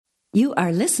You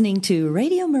are listening to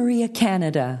Radio Maria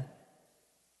Canada.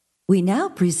 We now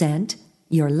present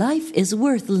Your Life is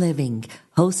Worth Living,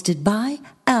 hosted by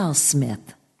Al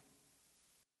Smith.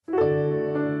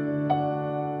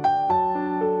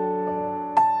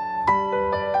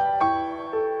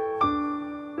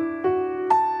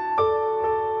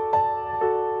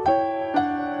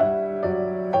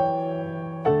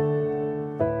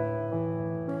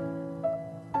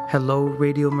 Hello,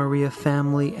 Radio Maria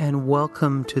family, and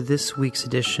welcome to this week's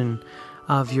edition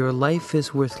of Your Life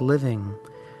is Worth Living,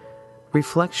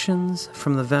 Reflections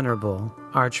from the Venerable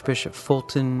Archbishop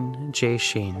Fulton J.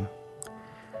 Sheen.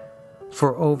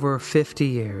 For over 50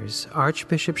 years,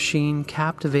 Archbishop Sheen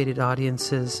captivated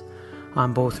audiences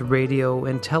on both radio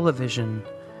and television.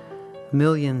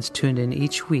 Millions tuned in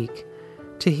each week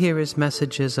to hear his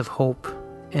messages of hope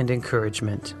and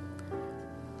encouragement.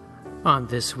 On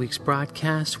this week's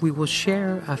broadcast, we will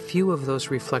share a few of those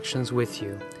reflections with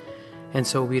you. And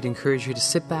so we'd encourage you to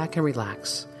sit back and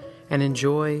relax and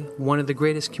enjoy one of the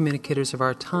greatest communicators of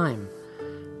our time,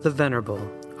 the Venerable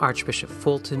Archbishop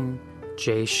Fulton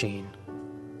J. Sheen.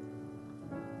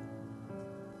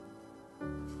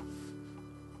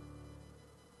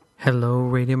 Hello,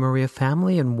 Radio Maria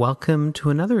family, and welcome to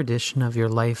another edition of Your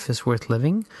Life is Worth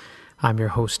Living. I'm your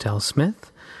host, Al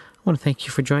Smith. I want to thank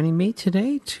you for joining me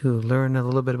today to learn a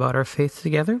little bit about our faith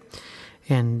together.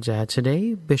 And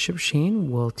today, Bishop Sheen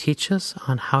will teach us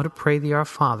on how to pray the Our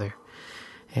Father.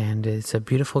 And it's a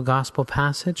beautiful gospel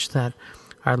passage that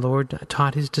our Lord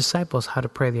taught his disciples how to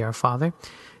pray the Our Father.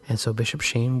 And so Bishop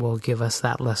Sheen will give us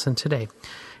that lesson today.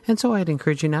 And so I'd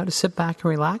encourage you now to sit back and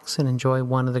relax and enjoy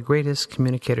one of the greatest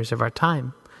communicators of our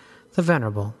time, the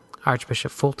Venerable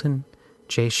Archbishop Fulton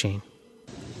J. Sheen.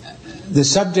 The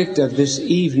subject of this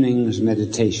evening's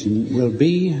meditation will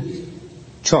be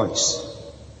choice.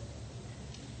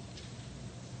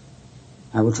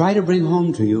 I will try to bring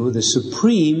home to you the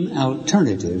supreme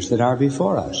alternatives that are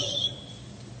before us.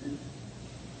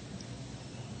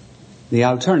 The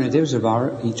alternatives of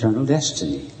our eternal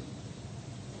destiny.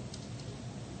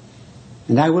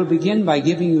 And I will begin by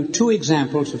giving you two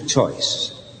examples of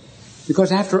choice.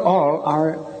 Because after all,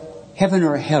 our heaven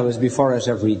or hell is before us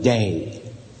every day.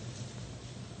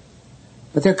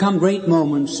 But there come great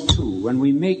moments, too, when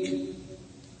we make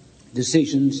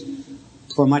decisions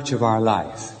for much of our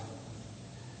life.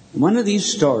 One of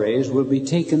these stories will be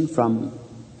taken from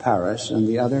Paris and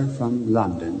the other from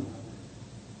London.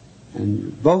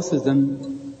 And both of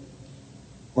them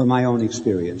were my own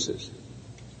experiences.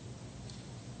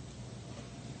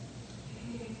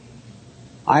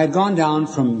 I had gone down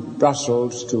from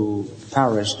Brussels to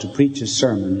Paris to preach a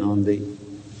sermon on the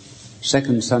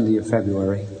second Sunday of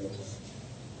February.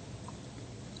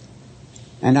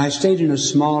 And I stayed in a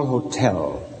small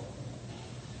hotel.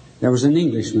 There was an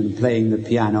Englishman playing the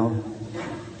piano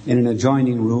in an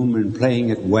adjoining room and playing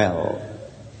it well.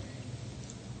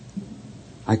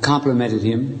 I complimented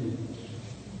him,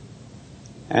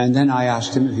 and then I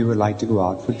asked him if he would like to go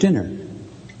out for dinner.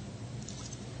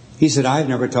 He said, "I've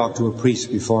never talked to a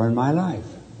priest before in my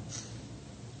life."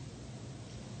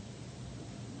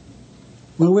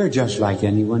 Well, we're just like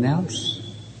anyone else.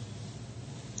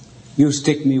 You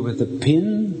stick me with a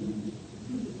pin,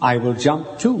 I will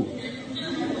jump too.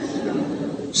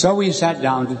 So we sat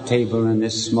down to table in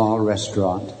this small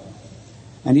restaurant.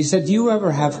 And he said, "Do you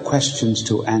ever have questions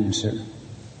to answer?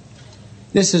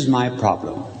 This is my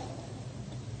problem.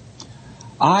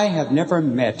 I have never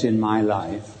met in my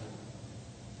life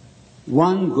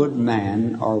one good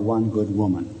man or one good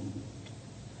woman."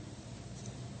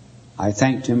 I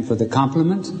thanked him for the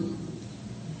compliment.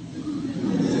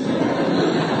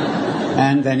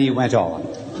 And then he went on.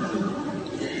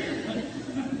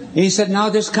 He said, "Now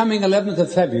this coming 11th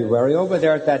of February, over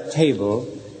there at that table,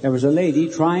 there was a lady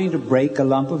trying to break a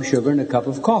lump of sugar in a cup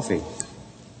of coffee.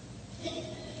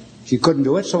 She couldn't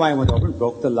do it, so I went over and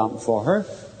broke the lump for her.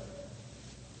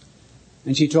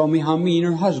 And she told me how mean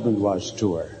her husband was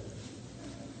to her.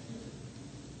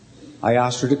 I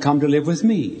asked her to come to live with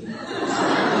me.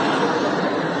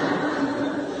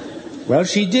 Well,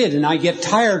 she did, and I get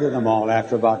tired of them all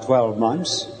after about 12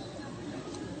 months.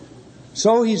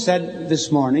 So he said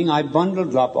this morning, I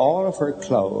bundled up all of her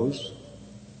clothes.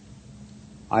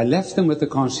 I left them with the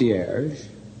concierge,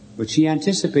 but she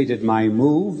anticipated my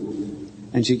move,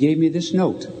 and she gave me this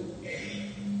note.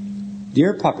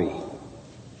 Dear puppy,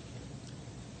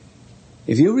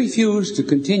 if you refuse to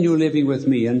continue living with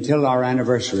me until our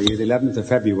anniversary, the 11th of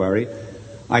February,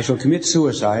 I shall commit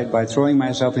suicide by throwing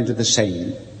myself into the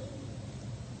Seine.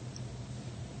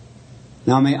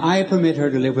 Now, may I permit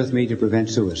her to live with me to prevent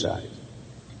suicide?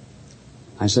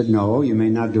 I said, "No, you may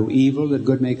not do evil that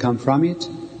good may come from it.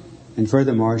 And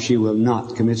furthermore, she will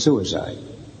not commit suicide.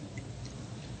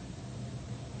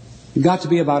 It got to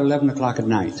be about 11 o'clock at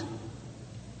night.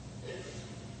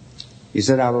 He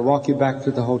said, I will walk you back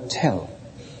to the hotel.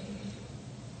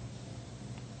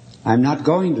 I'm not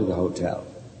going to the hotel.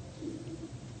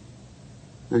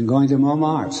 I'm going to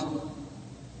Montmartre.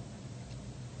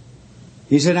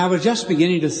 He said, I was just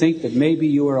beginning to think that maybe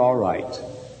you were all right.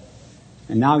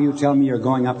 And now you tell me you're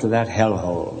going up to that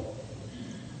hellhole.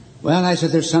 Well, I said,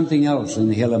 there's something else in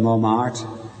the hill of Montmartre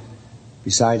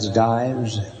besides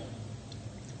dives.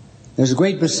 There's a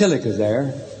great basilica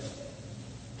there,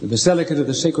 the Basilica of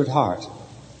the Sacred Heart.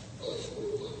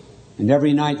 And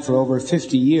every night for over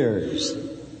 50 years,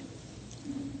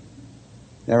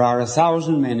 there are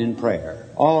 1,000 men in prayer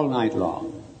all night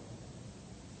long.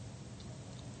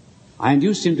 I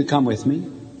induced him to come with me.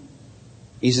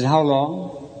 He said, how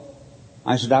long?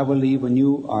 I said, I will leave when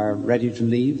you are ready to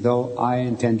leave, though I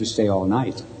intend to stay all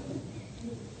night.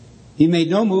 He made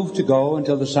no move to go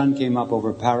until the sun came up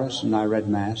over Paris and I read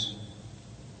Mass.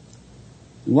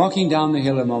 And walking down the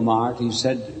hill of Montmartre, he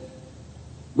said,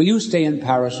 will you stay in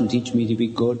Paris and teach me to be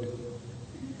good?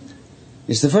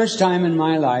 It's the first time in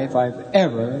my life I've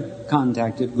ever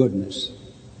contacted goodness.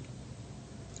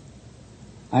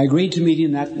 I agreed to meet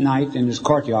him that night in his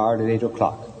courtyard at 8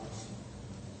 o'clock.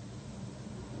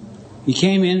 He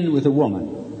came in with a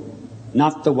woman,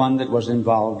 not the one that was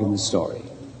involved in the story.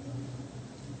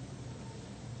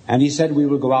 And he said, we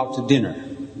will go out to dinner,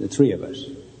 the three of us.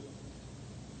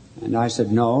 And I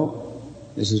said, no,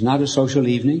 this is not a social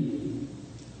evening.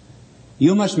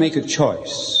 You must make a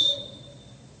choice.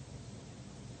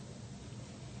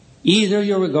 Either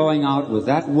you were going out with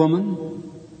that woman,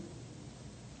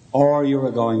 or you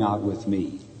were going out with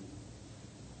me.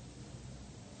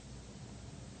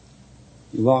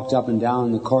 He walked up and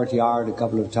down the courtyard a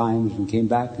couple of times and came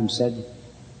back and said,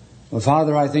 well,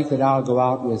 Father, I think that I'll go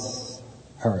out with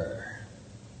her.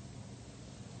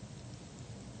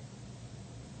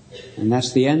 And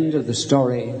that's the end of the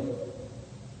story.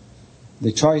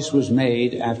 The choice was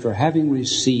made after having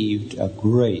received a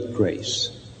great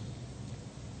grace.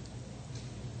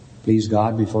 Please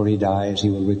God, before he dies, he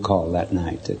will recall that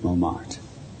night at Montmartre.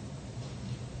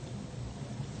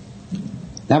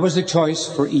 That was the choice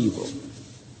for evil.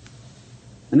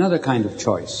 Another kind of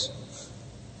choice.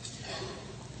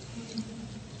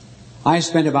 I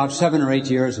spent about 7 or 8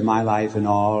 years of my life in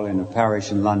all in a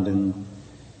parish in London,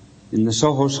 in the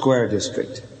Soho Square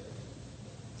district.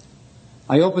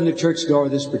 I opened the church door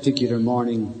this particular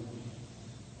morning.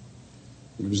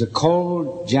 It was a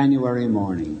cold January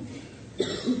morning,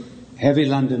 heavy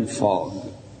London fog,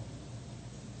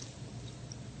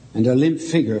 and a limp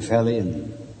figure fell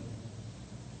in,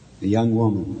 a young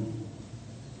woman.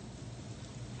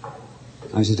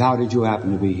 I said, how did you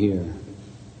happen to be here?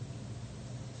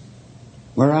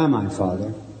 Where am I,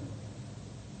 Father?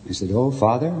 I said, oh,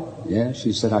 Father? Yes.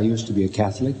 She said, I used to be a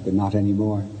Catholic, but not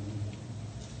anymore.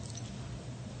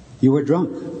 You were drunk.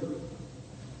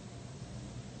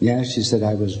 Yes, she said,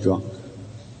 I was drunk.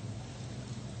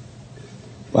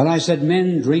 Well, I said,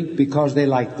 men drink because they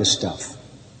like the stuff.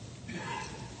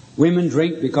 Women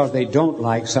drink because they don't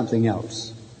like something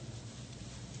else.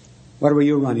 What were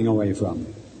you running away from?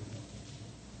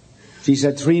 She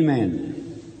said, 3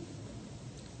 men.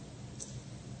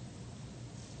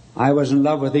 I was in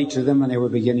love with each of them and they were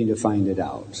beginning to find it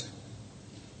out.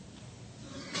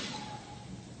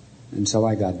 And so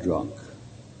I got drunk.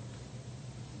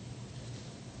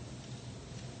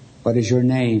 What is your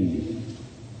name?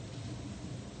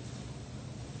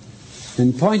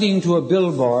 And pointing to a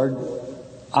billboard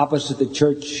opposite the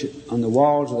church on the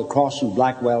walls of the Cross and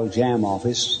Blackwell Jam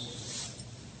office,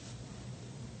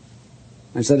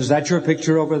 I said, is that your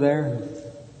picture over there?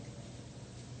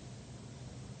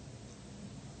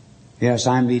 Yes,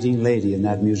 I'm leading lady in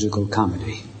that musical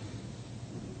comedy.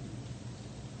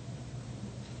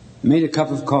 Made a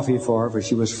cup of coffee for her, for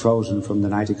she was frozen from the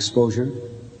night exposure.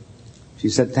 She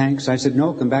said, thanks. I said,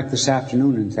 no, come back this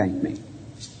afternoon and thank me.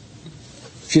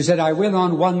 She said, I will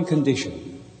on one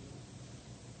condition,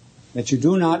 that you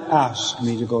do not ask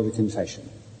me to go to confession.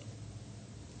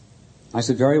 I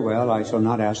said, very well, I shall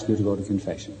not ask you to go to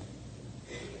confession.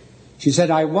 She said,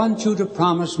 I want you to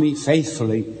promise me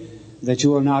faithfully that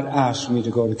you will not ask me to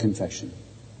go to confession.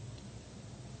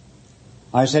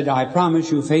 I said, I promise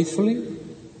you faithfully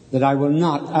that I will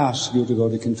not ask you to go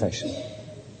to confession.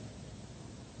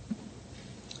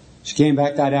 She came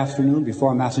back that afternoon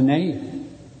before matinee,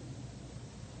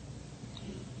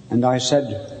 and I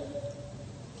said,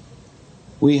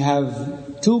 we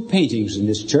have 2 paintings in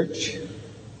this church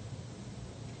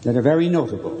that are very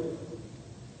notable.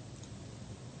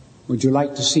 Would you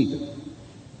like to see them?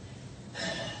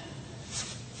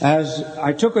 As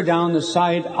I took her down the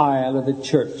side aisle of the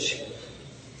church,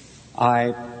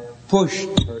 I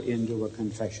pushed her into a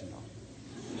confessional.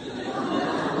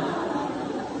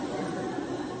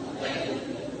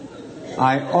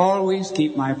 I always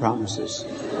keep my promises.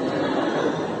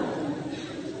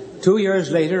 2 years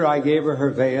later, I gave her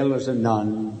her veil as a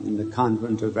nun in the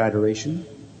convent of Adoration,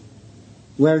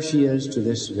 where she is to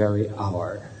this very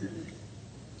hour.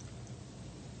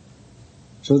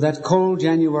 So that cold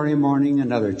January morning,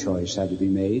 another choice had to be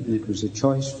made, and it was a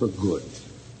choice for good.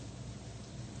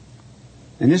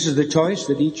 And this is the choice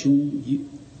that each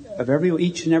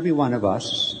and every one of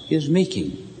us is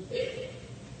making.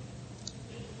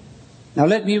 Now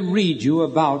let me read you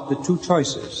about the two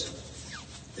choices.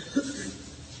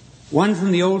 One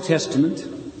from the Old Testament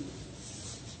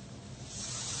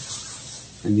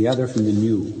and the other from the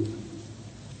New.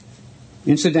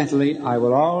 Incidentally, I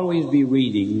will always be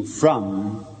reading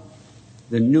from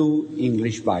the New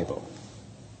English Bible.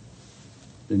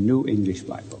 The New English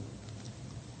Bible,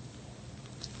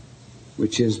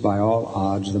 which is by all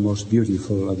odds the most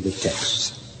beautiful of the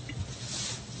texts.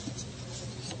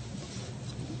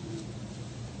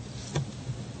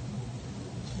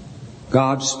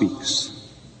 God speaks.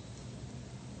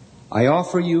 I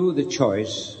offer you the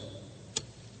choice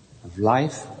of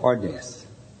life or death,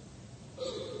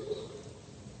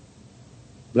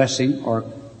 blessing or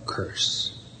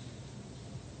curse.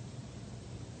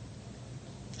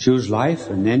 Choose life,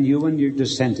 and then you and your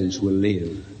descendants will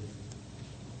live.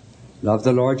 Love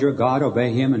the Lord your God,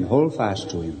 obey Him, and hold fast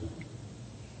to Him.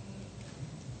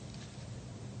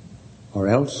 Or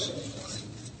else,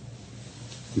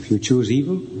 if you choose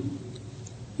evil,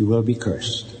 you will be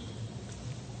cursed.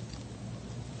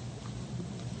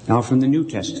 Now from the New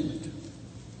Testament,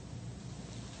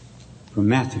 from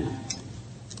Matthew.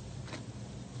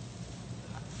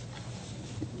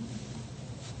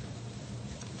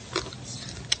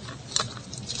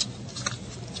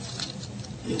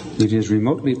 It is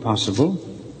remotely possible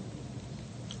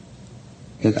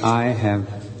that I have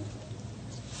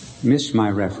missed my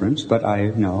reference, but I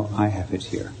know I have it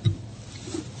here.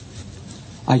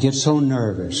 I get so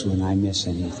nervous when I miss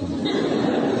anything.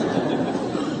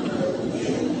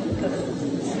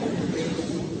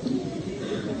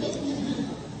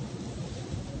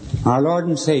 Our Lord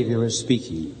and Savior is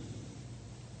speaking.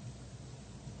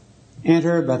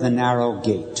 Enter by the narrow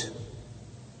gate.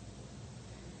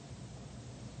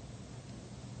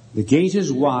 The gate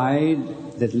is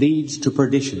wide that leads to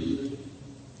perdition,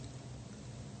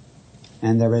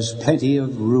 and there is plenty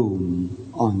of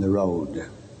room on the road,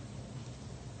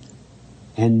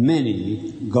 and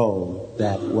many go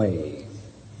that way.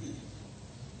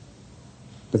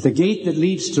 But the gate that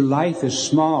leads to life is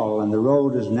small, and the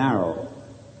road is narrow,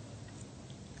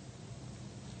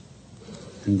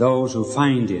 and those who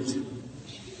find it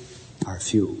are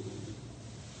few.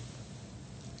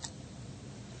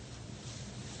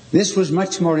 This was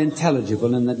much more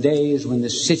intelligible in the days when the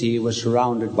city was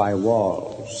surrounded by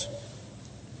walls.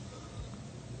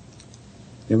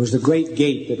 There was the great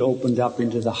gate that opened up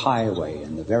into the highway,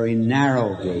 and the very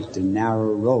narrow gate and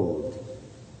narrow road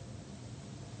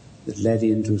that led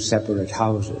into separate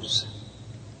houses.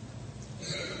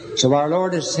 So our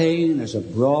Lord is saying there's a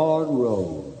broad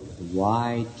road with a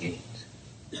wide gate.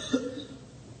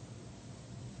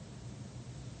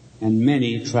 And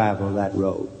many travel that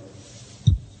road.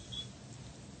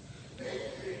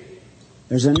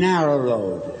 There's a narrow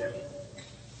road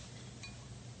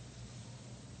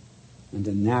and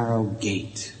a narrow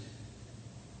gate,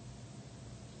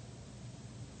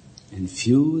 and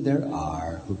few there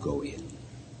are who go in.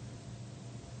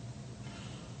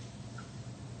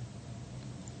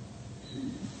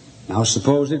 Now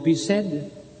suppose it be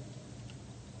said,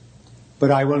 but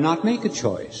I will not make a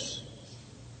choice.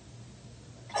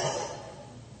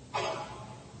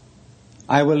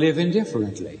 I will live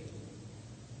indifferently.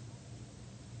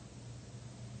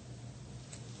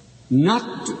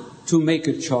 Not to make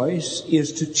a choice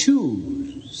is to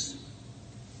choose.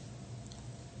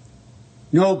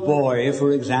 No boy,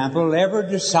 for example, ever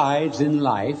decides in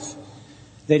life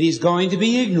that he's going to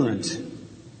be ignorant.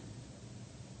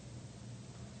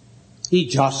 He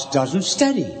just doesn't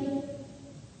study.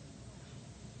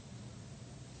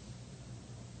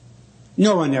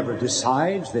 No one ever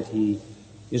decides that he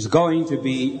is going to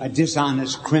be a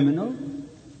dishonest criminal.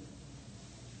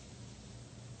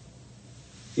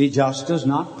 He just does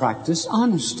not practice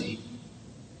honesty.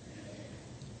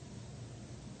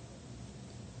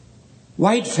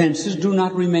 White fences do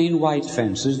not remain white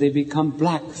fences, they become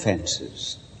black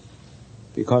fences,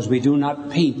 because we do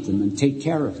not paint them and take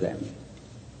care of them.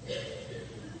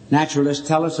 Naturalists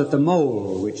tell us that the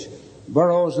mole, which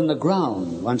burrows in the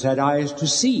ground once had eyes to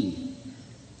see,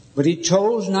 but he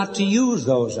chose not to use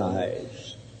those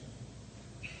eyes.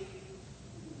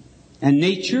 And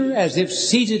nature, as if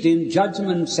seated in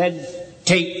judgment, said,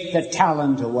 "Take the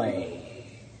talent away."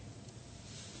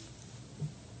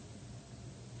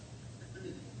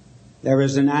 There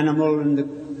is an animal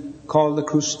called the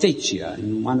crustacea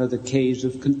in one of the caves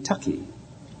of Kentucky.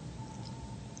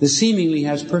 It seemingly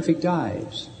has perfect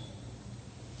eyes.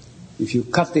 If you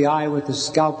cut the eye with a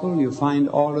scalpel, you find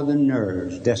all of the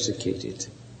nerves desiccated.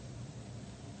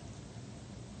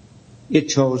 It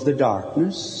chose the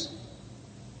darkness,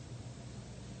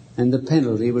 and the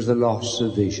penalty was the loss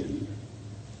of vision.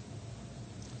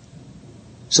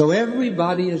 So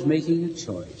everybody is making a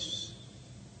choice,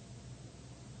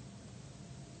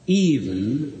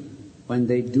 even when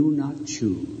they do not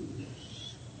choose.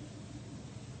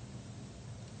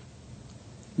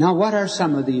 Now, what are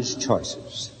some of these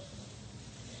choices?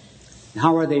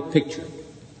 How are they pictured?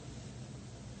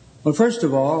 Well, first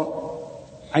of all,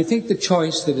 I think the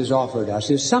choice that is offered us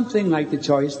is something like the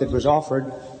choice that was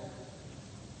offered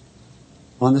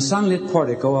on the sunlit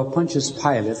portico of Pontius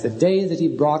Pilate the day that he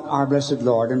brought our blessed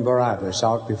Lord and Barabbas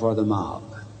out before the mob.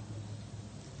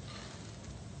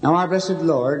 Now, our blessed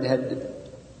Lord had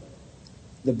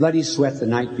the bloody sweat the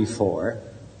night before.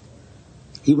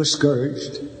 He was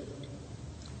scourged.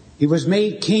 He was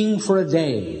made king for a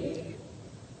day.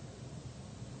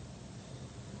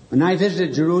 When I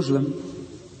visited Jerusalem,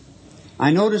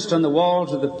 I noticed on the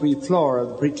walls of the floor of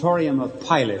the Praetorium of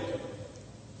Pilate,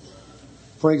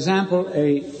 for example,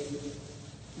 a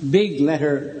big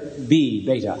letter B,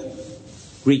 beta,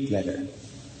 Greek letter,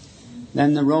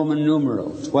 then the Roman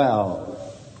numeral, 12,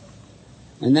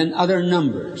 and then other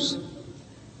numbers.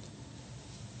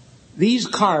 These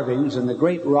carvings and the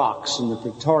great rocks in the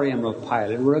Praetorium of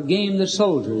Pilate were a game the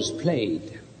soldiers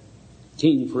played,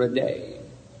 king for a day.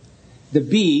 The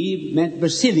B meant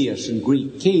Basilius in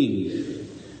Greek, king.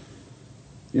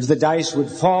 If the dice would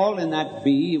fall in that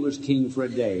B, he was king for a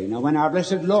day. Now, when our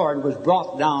blessed Lord was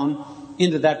brought down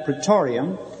into that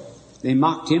praetorium, they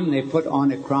mocked him, they put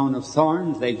on a crown of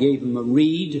thorns, they gave him a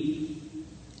reed,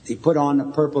 they put on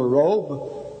a purple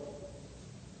robe,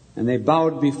 and they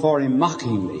bowed before him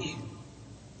mockingly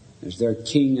as their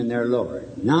king and their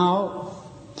Lord. Now,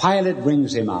 Pilate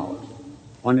brings him out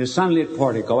on his sunlit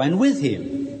portico, and with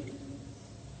him,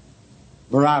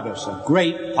 Barabbas, a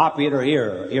great popular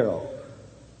hero.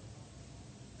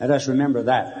 Let us remember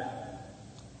that.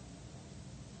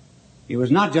 He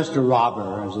was not just a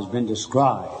robber, as has been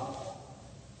described.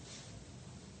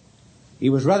 He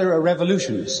was rather a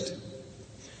revolutionist.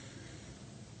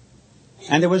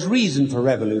 And there was reason for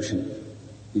revolution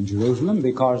in Jerusalem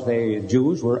because the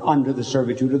Jews were under the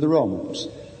servitude of the Romans.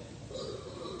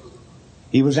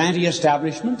 He was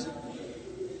anti-establishment.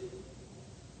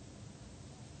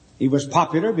 He was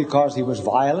popular because he was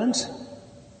violent.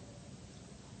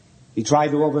 He tried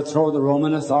to overthrow the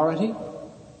Roman authority.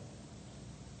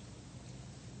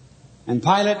 And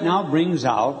Pilate now brings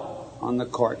out on the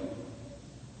court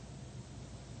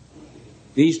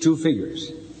these two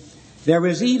figures. There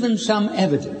is even some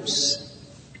evidence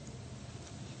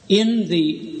in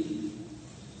the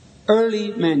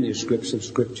early manuscripts of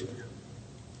Scripture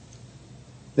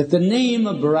that the name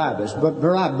of Barabbas, but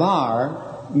Barabbar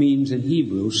means in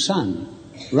Hebrew son.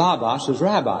 Rabbas is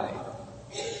rabbi.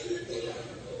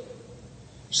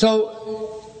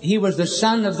 So he was the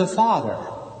son of the Father.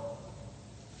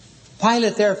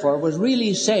 Pilate, therefore, was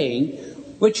really saying,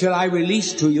 which shall I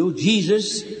release to you,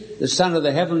 Jesus, the Son of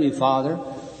the Heavenly Father,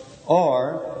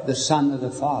 or the Son of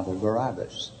the Father,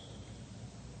 Barabbas?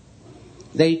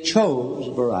 They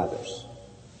chose Barabbas.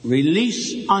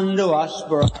 Release unto us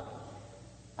Barabbas.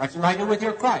 That's right with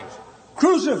your Christ.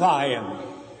 Crucify him.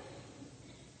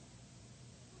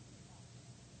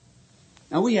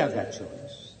 Now we have that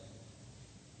choice.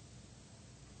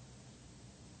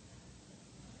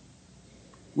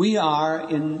 We are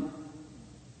in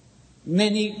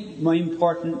many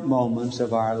important moments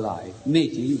of our life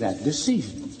making that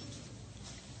decision.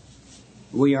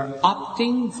 We are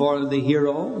opting for the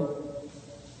hero,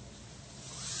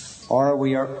 or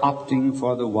we are opting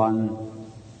for the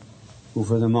one who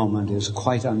for the moment is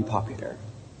quite unpopular.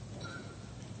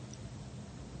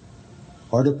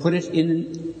 Or to put it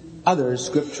in other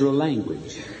scriptural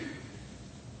language,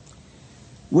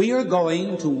 we are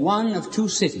going to one of two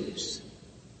cities.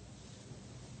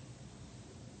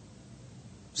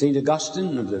 St.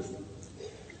 Augustine of the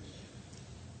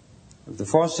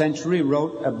 4th century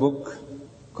wrote a book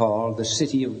called The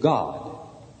City of God,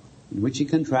 in which he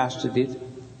contrasted it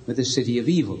with the city of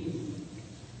evil.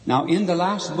 Now, in the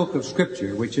last book of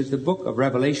Scripture, which is the book of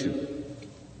Revelation,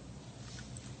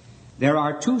 there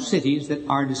are two cities that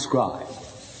are described.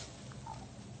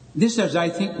 This is, I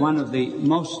think, one of the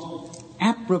most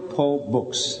apropos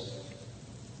books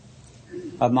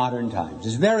of modern times.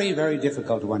 It's very, very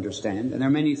difficult to understand, and there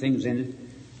are many things in it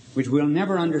which we'll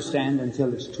never understand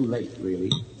until it's too late,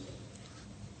 really.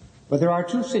 But there are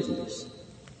two cities.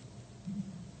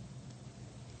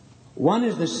 One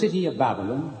is the city of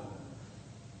Babylon,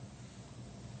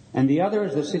 and the other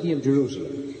is the city of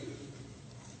Jerusalem.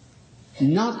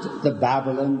 Not the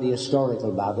Babylon, the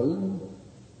historical Babylon,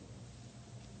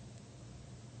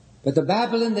 but the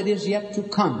Babylon that is yet to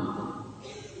come.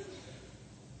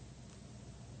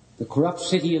 The corrupt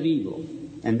city of evil.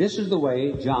 And this is the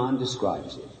way John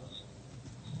describes it.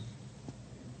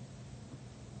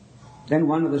 Then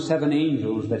one of the seven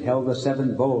angels that held the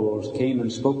seven bowls came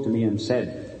and spoke to me and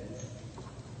said,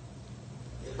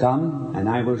 "Come, and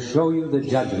I will show you the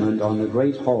judgment on the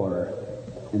great whore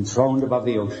enthroned above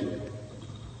the ocean.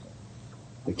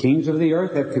 The kings of the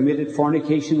earth have committed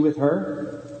fornication with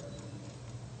her,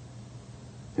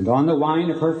 and on the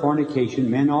wine of her fornication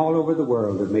men all over the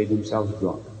world have made themselves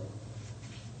drunk.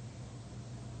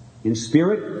 In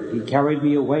spirit he carried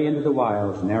me away into the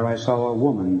wilds, and there I saw a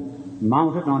woman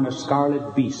mounted on a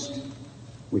scarlet beast,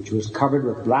 which was covered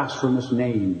with blasphemous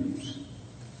names.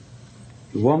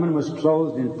 The woman was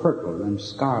clothed in purple and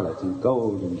scarlet and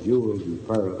gold and jewels and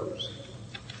pearls.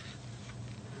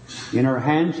 In her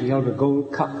hand she held a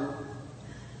gold cup,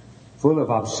 full of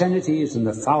obscenities and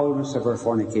the foulness of her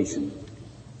fornication.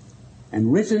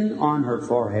 And written on her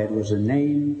forehead was a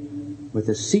name with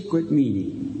a secret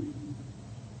meaning: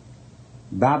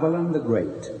 Babylon the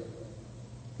Great,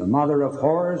 the mother of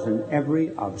whores and every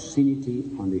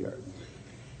obscenity on the earth.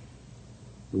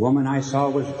 The woman I saw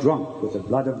was drunk with the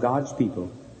blood of God's people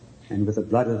and with the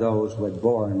blood of those who had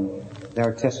borne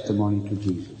their testimony to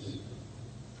Jesus."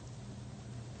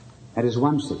 That is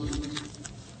one city.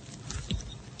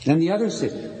 Then the other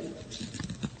city,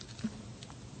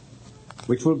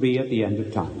 which will be at the end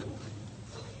of time.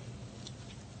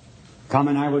 "Come,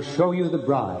 and I will show you the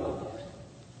bride,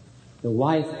 the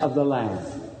wife of the Lamb."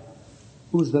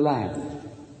 Who's the Lamb?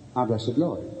 Our blessed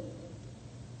Lord.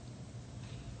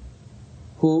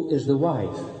 Who is the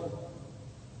wife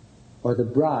or the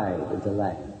bride of the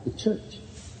Lamb? The church.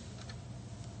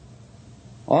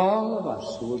 All of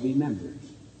us who will be members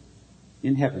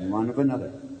in heaven one of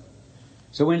another.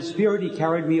 So in spirit he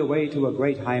carried me away to a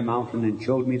great high mountain and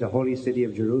showed me the holy city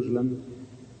of Jerusalem,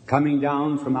 coming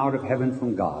down from out of heaven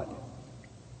from God.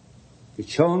 It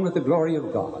shone with the glory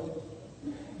of God.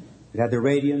 It had the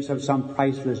radiance of some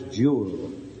priceless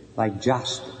jewel, like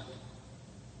jasper,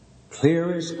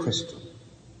 clear as crystal.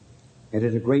 It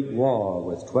had a great wall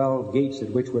with 12 gates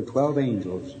at which were 12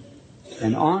 angels,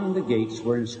 and on the gates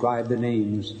were inscribed the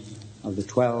names of the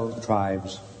 12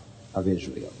 tribes of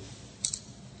Israel.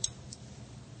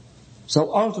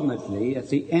 So ultimately, at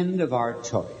the end of our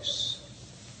choice,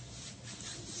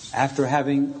 after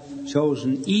having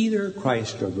chosen either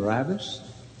Christ or Barabbas,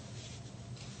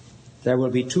 there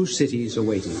will be two cities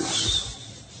awaiting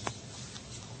us: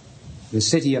 the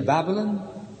city of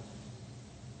Babylon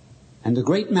and the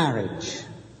great marriage.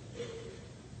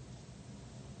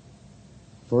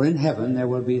 For in heaven there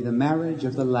will be the marriage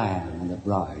of the Lamb and the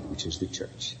bride, which is the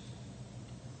church.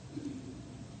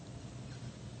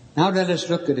 Now let us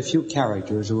look at a few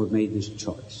characters who have made this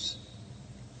choice.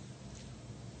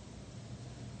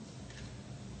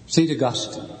 St.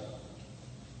 Augustine.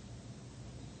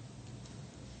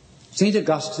 St.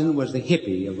 Augustine was the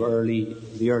hippie of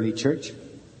the early church.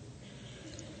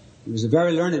 He was a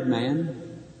very learned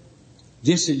man,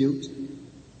 dissolute,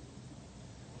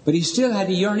 but he still had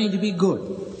a yearning to be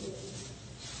good.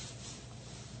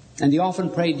 And he often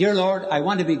prayed, "Dear Lord, I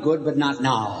want to be good, but not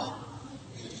now.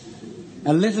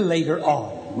 A little later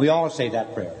on." We all say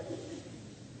that prayer.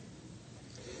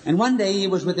 And one day he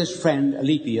was with his friend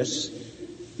Alypius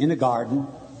in a garden,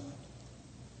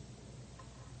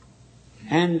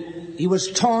 and he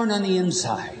was torn on the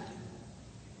inside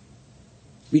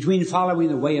between following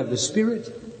the way of the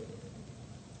Spirit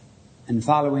and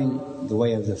following the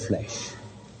way of the flesh.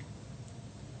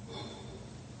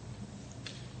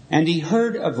 And he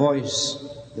heard a voice,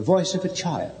 the voice of a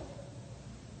child,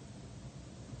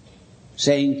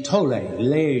 saying, "Tole,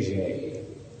 lege,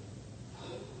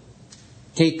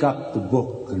 take up the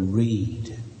book and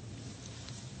read."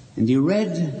 And he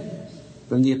read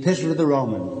from the Epistle to the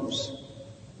Romans,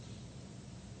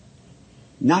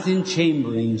 not in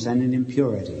chamberings and in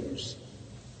impurities,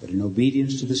 but in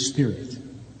obedience to the Spirit.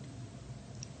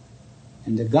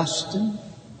 And Augustine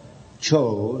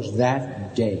chose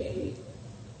that day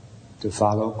to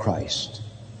follow Christ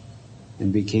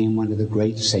and became one of the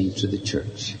great saints of the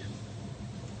church.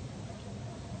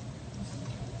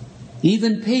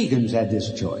 Even pagans had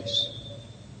this choice.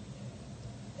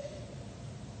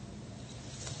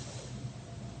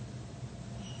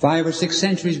 Five or 6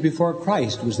 centuries before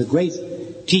Christ was the great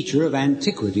teacher of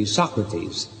antiquity,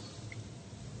 Socrates.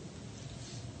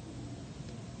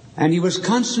 And he was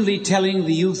constantly telling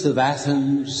the youth of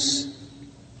Athens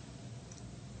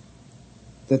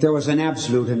that there was an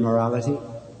absolute in morality,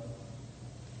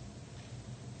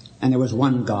 and there was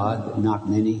one God, not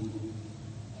many.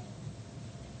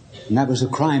 And that was a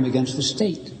crime against the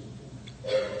state.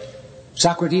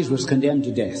 Socrates was condemned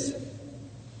to death.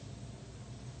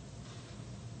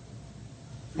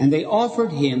 And they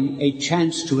offered him a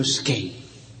chance to escape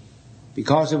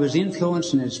because of his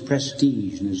influence and his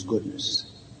prestige and his goodness.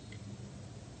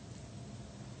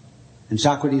 And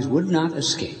Socrates would not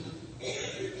escape.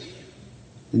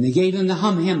 And they gave him the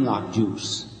hemlock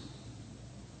juice.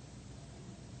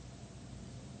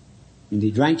 And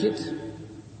he drank it.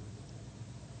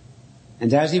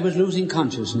 And as he was losing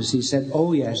consciousness, he said,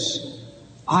 "Oh yes,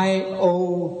 I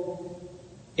owe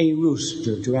a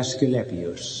rooster to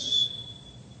Asclepius."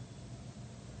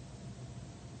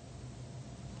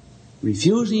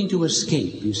 Refusing to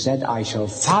escape, he said, "I shall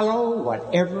follow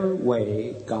whatever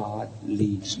way God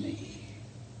leads me."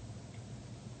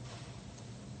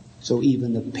 So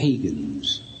even the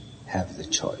pagans have the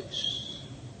choice.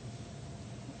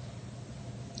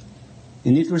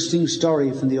 An interesting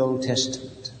story from the Old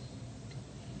Testament.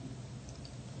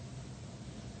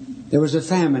 There was a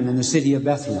famine in the city of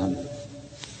Bethlehem.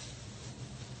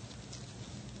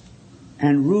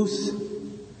 And Ruth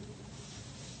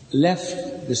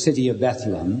left the city of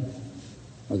Bethlehem,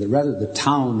 or rather the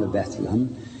town of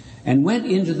Bethlehem, and went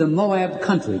into the Moab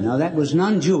country. Now that was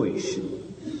non-Jewish.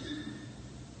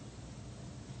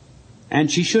 And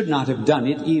she should not have done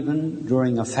it even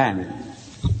during a famine.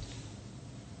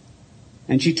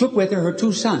 And she took with her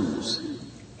 2 sons.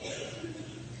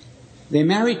 They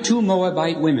married 2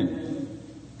 Moabite women.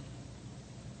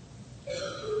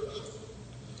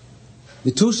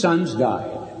 The 2 sons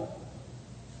died.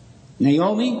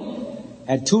 Naomi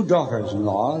had 2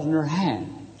 daughters-in-law in her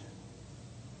hand.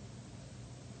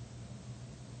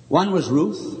 One was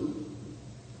Ruth,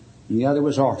 and the other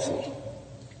was Orpah.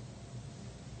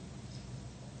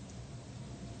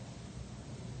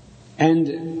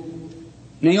 And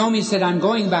Naomi said, "I'm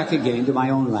going back again to my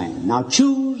own land. Now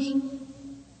choose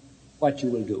what you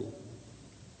will do."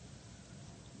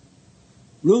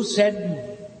 Ruth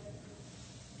said,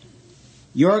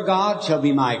 "Your God shall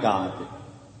be my God.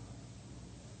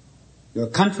 Your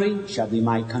country shall be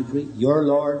my country. Your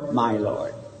Lord, my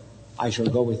Lord. I shall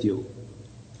go with you."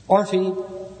 Orpah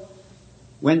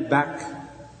went back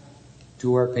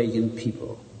to her pagan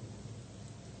people.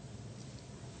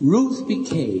 Ruth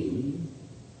became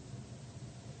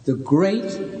the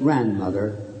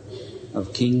great-grandmother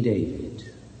of King David,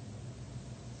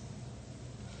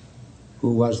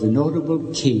 who was the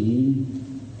notable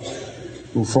king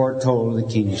who foretold the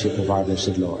kingship of our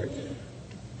blessed Lord.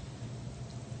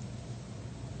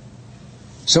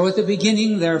 So at the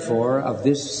beginning, therefore, of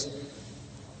these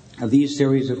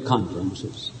series of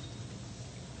conferences,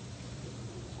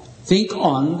 think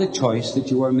on the choice that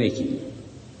you are making.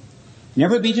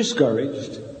 Never be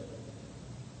discouraged.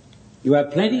 You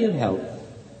have plenty of help.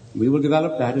 We will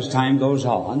develop that as time goes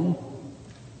on.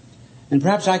 And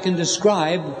perhaps I can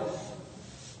describe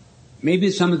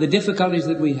maybe some of the difficulties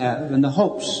that we have and the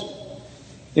hopes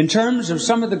in terms of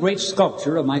some of the great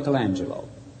sculpture of Michelangelo.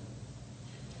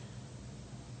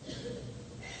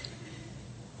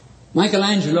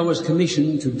 Michelangelo was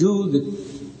commissioned to do the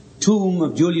tomb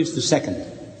of Julius II.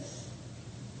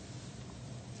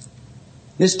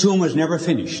 This tomb was never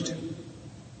finished.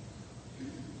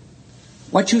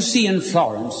 What you see in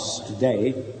Florence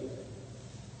today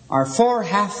are 4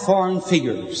 half-formed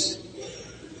figures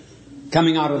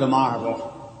coming out of the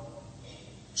marble,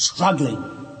 struggling,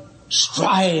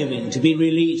 striving to be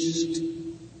released.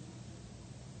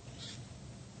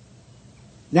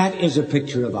 That is a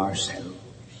picture of ourselves.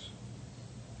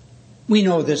 We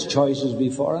know this choice is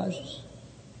before us.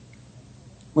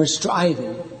 We're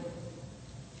striving.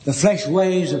 The flesh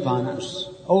weighs upon us.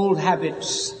 Old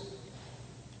habits,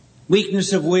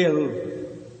 weakness of will.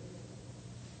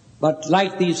 But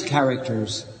like these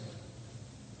characters,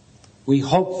 we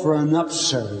hope for an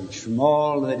upsurge from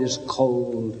all that is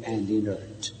cold and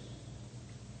inert.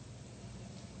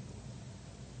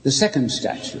 The second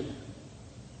statue,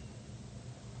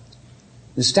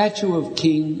 the statue of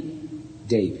King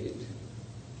David.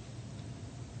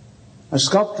 A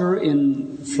sculptor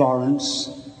in Florence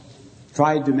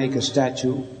tried to make a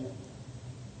statue,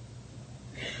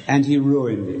 and he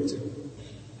ruined it.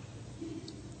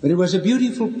 But it was a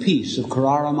beautiful piece of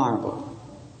Carrara marble.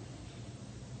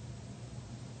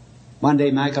 One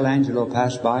day Michelangelo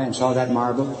passed by and saw that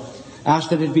marble,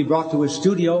 asked that it be brought to his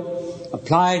studio,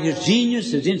 applied his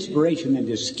genius, his inspiration, and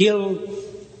his skill,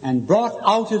 and brought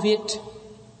out of it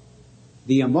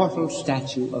the immortal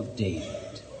statue of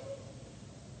David.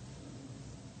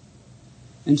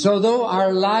 And so though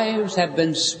our lives have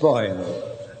been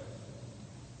spoiled,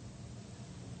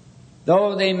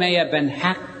 though they may have been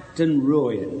hacked and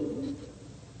ruined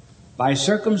by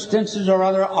circumstances or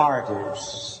other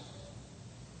artists,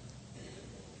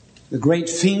 the great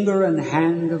finger and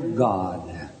hand of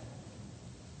God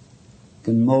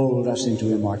can mold us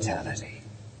into immortality.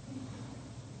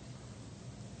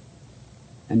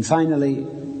 And finally,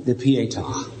 the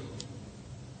Pietà.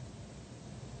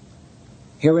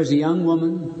 Here was a young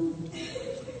woman,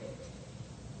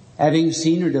 having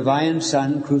seen her divine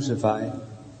Son crucified,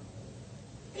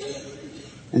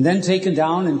 and then taken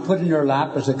down and put in her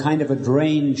lap as a kind of a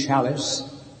drained chalice.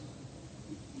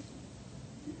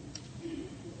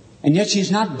 And yet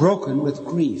she's not broken with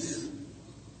grief.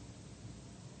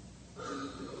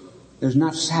 There's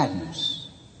not sadness.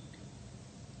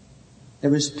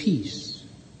 There is peace.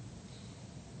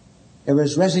 There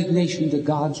is resignation to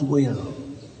God's will.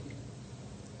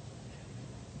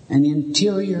 An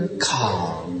interior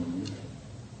calm.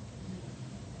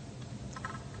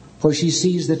 For she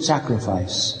sees that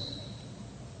sacrifice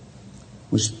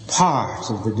was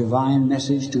part of the divine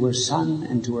message to her Son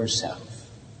and to herself.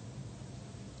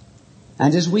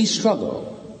 And as we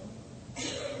struggle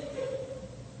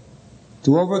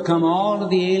to overcome all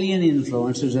of the alien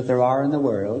influences that there are in the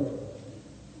world,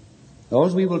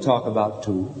 those we will talk about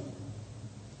too,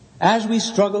 as we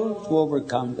struggle to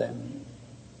overcome them,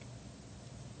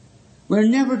 we're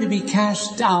never to be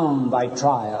cast down by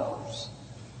trials,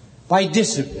 by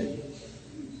discipline,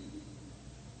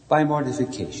 by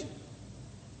mortification.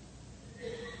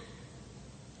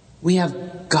 We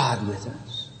have God with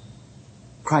us.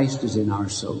 Christ is in our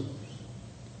souls.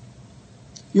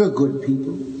 You're good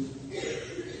people.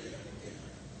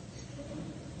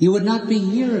 You would not be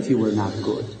here if you were not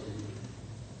good.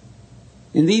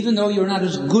 And even though you're not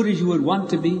as good as you would want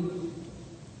to be,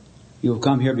 you have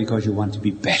come here because you want to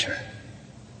be better.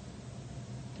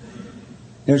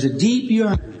 There's a deep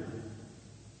yearning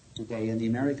today in the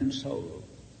American soul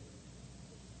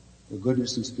for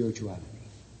goodness and spirituality.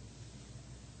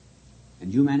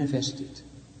 And you manifest it.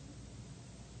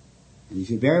 And if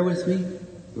you bear with me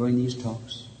during these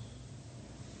talks,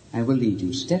 I will lead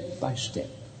you step by step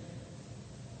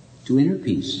to inner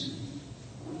peace,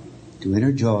 to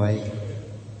inner joy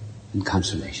and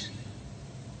consolation.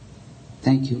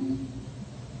 Thank you,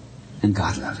 and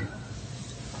God love you.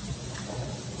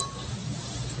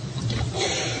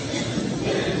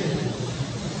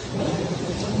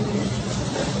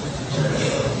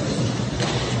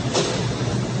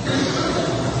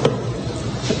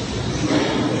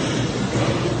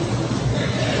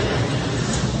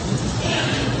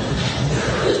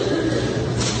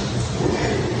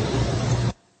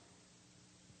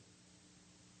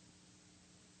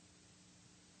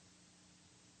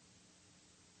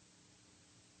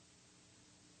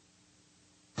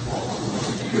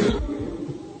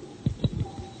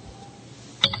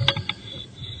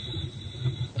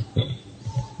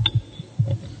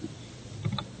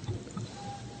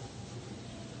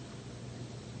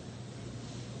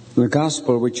 The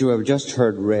gospel which you have just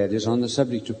heard read is on the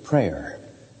subject of prayer.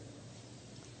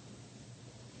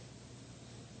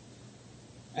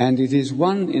 And it is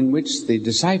one in which the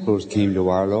disciples came to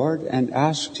our Lord and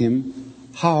asked him,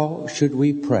 how should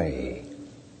we pray?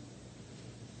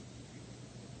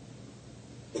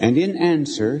 And in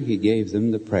answer, he gave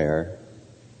them the prayer,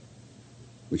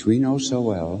 which we know so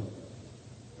well,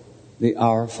 the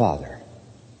Our Father.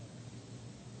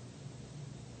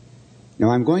 Now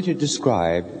I'm going to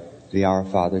describe the Our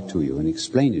Father to you and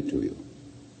explain it to you.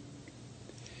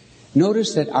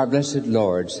 Notice that our blessed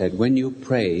Lord said, when you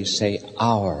pray, say,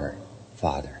 Our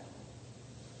Father.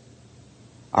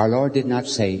 Our Lord did not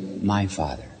say, my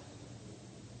Father.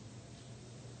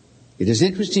 It is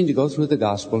interesting to go through the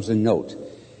Gospels and note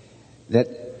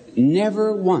that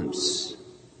never once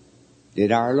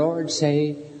did our Lord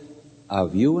say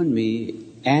of you and me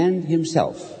and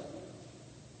himself,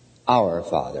 our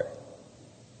Father.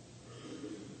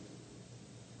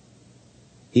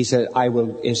 He said, I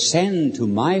will ascend to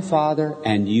my Father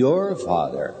and your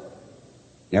Father.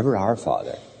 Never our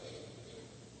Father.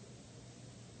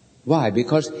 Why?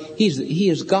 Because he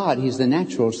is God. He's the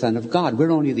natural Son of God.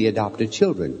 We're only the adopted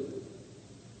children.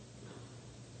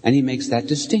 And he makes that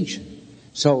distinction.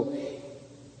 So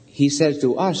he says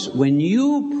to us, when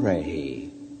you pray,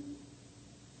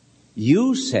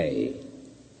 You say,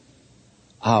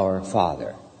 Our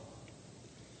Father.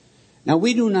 Now,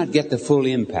 we do not get the full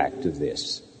impact of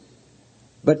this,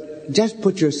 but just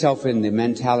put yourself in the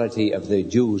mentality of the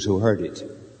Jews who heard it.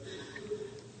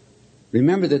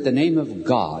 Remember that the name of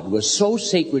God was so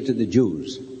sacred to the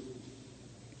Jews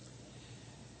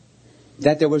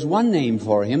that there was one name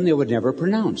for him they would never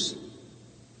pronounce.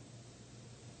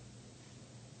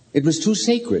 It was too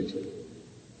sacred.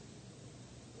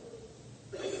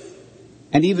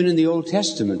 And even in the Old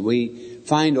Testament, we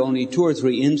find only 2 or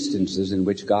 3 instances in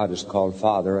which God is called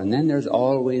Father, and then there's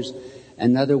always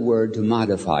another word to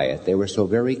modify it. They were so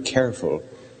very careful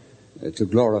to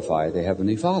glorify the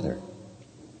Heavenly Father.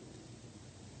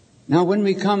 Now, when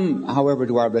we come, however,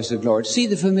 to our blessed Lord, see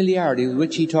the familiarity with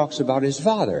which he talks about his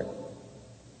Father.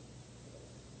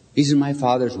 He said, my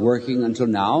Father's working until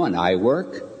now, and I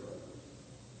work.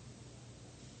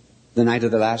 The night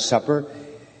of the Last Supper,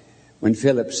 when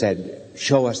Philip said,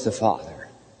 show us the Father,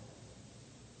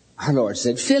 our Lord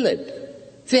said,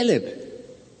 Philip,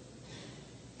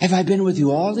 have I been with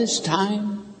you all this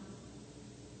time?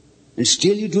 And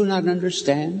still you do not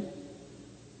understand?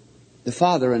 The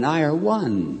Father and I are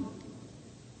one.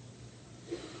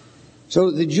 So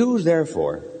the Jews,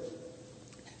 therefore,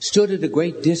 stood at a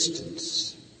great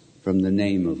distance from the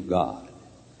name of God.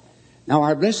 Now,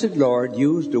 our blessed Lord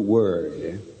used a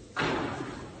word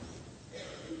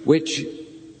which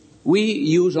we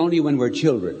use only when we're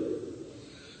children.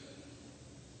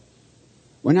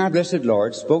 When our blessed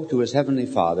Lord spoke to his Heavenly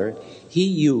Father, he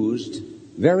used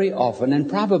very often, and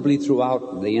probably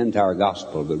throughout the entire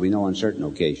Gospel, but we know on certain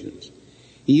occasions,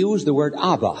 he used the word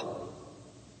Abba,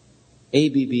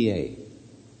 A-B-B-A.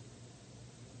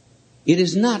 It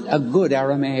is not a good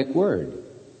Aramaic word.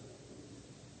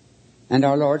 And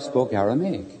our Lord spoke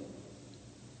Aramaic.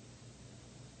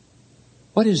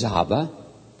 What is Abba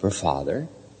for Father?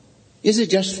 Is it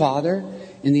just Father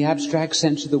in the abstract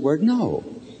sense of the word? No.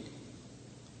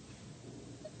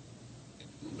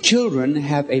 Children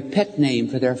have a pet name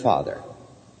for their father.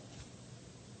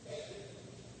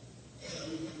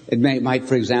 It might,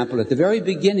 for example, at the very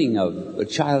beginning of a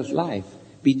child's life,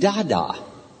 be Dada.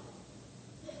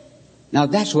 Now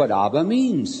that's what Abba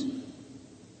means.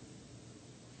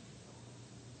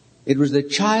 It was the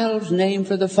child's name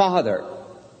for the father.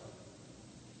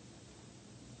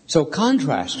 So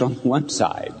contrast on one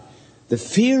side, the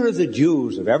fear of the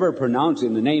Jews of ever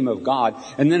pronouncing the name of God,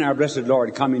 and then our blessed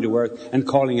Lord coming to earth and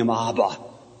calling him Abba.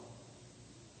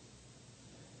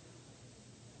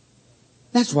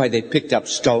 That's why they picked up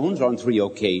stones on 3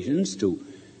 occasions to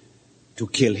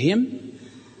kill him.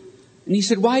 And he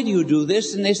said, why do you do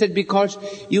this? And they said, because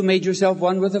you made yourself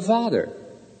one with the Father.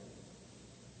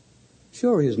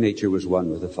 Sure, his nature was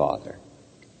one with the Father.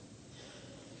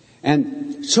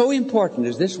 And so important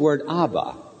is this word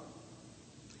Abba,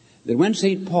 that when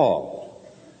St. Paul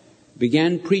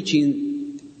began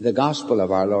preaching the gospel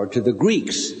of our Lord to the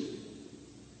Greeks,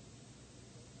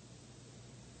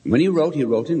 when he wrote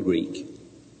in Greek.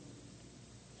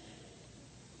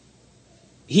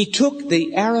 He took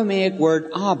the Aramaic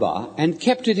word Abba and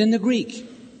kept it in the Greek.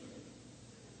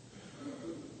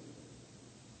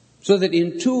 So that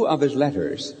in 2 of his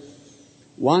letters,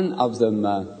 one of them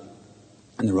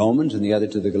in the Romans and the other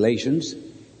to the Galatians,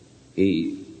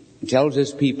 he tells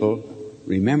his people,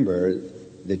 remember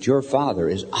that your Father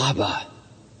is Abba,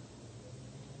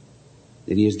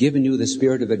 that he has given you the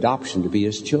spirit of adoption to be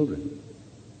his children.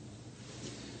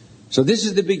 So this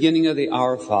is the beginning of the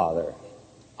Our Father,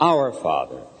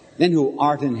 then who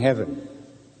art in heaven.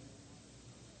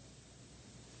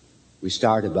 We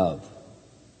start above.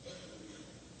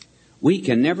 We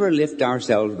can never lift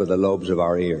ourselves by the lobes of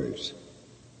our ears.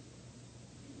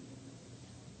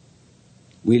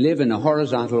 We live in a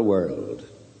horizontal world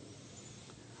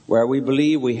where we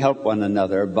believe we help one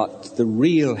another, but the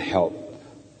real help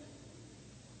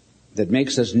that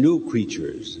makes us new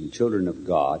creatures and children of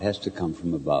God has to come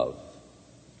from above.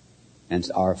 And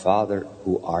it's our Father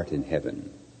who art in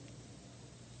heaven.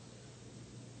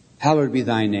 Hallowed be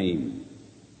thy name.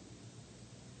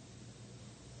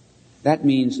 That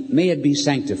means, may it be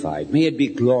sanctified, may it be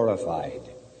glorified,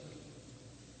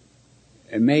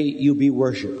 and may you be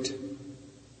worshipped.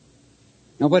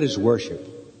 Now, what is worship?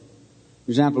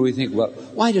 For example, we think, well,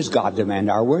 why does God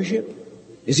demand our worship?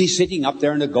 Is he sitting up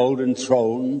there in a golden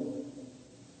throne,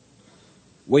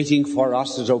 waiting for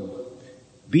us as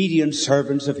obedient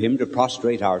servants of him to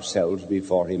prostrate ourselves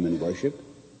before him in worship?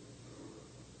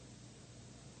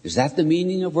 Is that the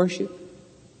meaning of worship?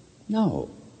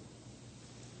 No.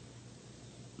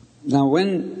 Now,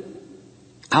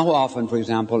 how often, for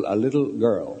example, a little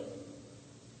girl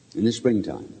in the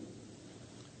springtime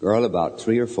girl about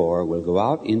 3 or 4, will go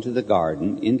out into the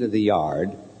garden, into the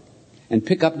yard, and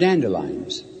pick up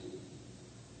dandelions.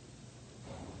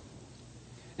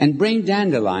 And bring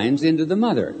dandelions into the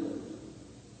mother.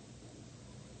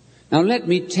 Now let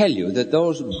me tell you that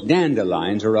those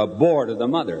dandelions are a bore to the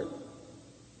mother.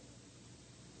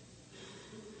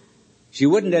 She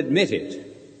wouldn't admit it.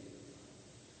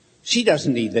 She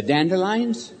doesn't need the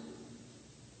dandelions.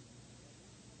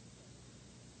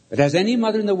 But has any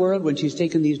mother in the world, when she's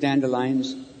taken these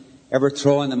dandelions, ever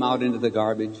thrown them out into the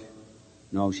garbage?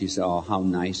 No, she said, "Oh, how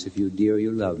nice of you, dear.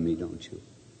 You love me, don't you?"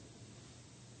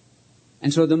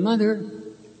 And so the mother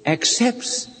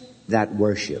accepts that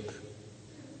worship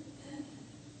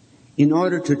in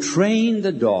order to train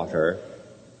the daughter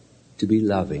to be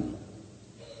loving.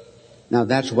 Now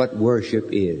that's what worship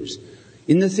is.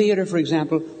 In the theater, for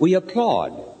example, we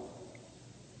applaud.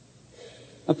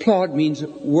 Applaud means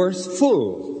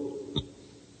worthful.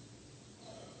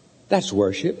 That's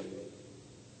worship.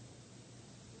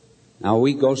 Now, a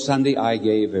week ago Sunday, I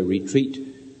gave a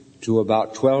retreat to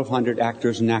about 1,200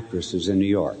 actors and actresses in New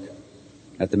York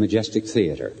at the Majestic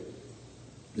Theater.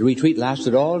 The retreat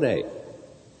lasted all day.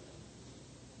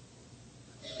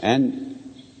 And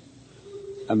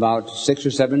about 6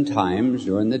 or 7 times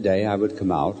during the day, I would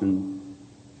come out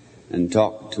and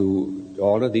talk to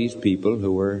all of these people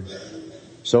who were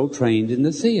so trained in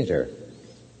the theater.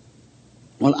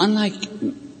 Well, unlike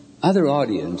other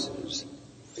audiences,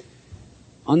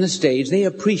 on the stage, they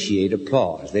appreciate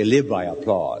applause. They live by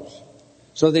applause.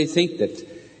 So they think that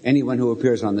anyone who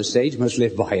appears on the stage must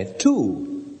live by it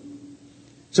too.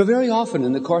 So very often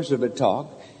in the course of a talk,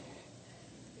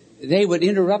 they would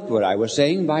interrupt what I was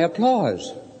saying by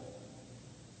applause.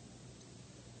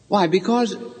 Why?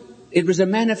 Because it was a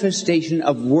manifestation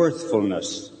of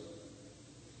worthfulness.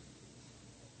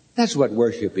 That's what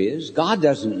worship is. God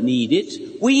doesn't need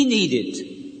it. We need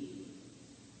it.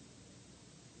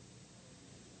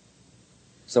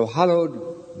 So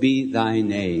hallowed be thy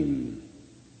name.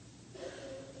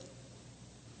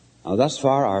 Now thus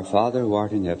far, our Father who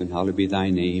art in heaven, hallowed be thy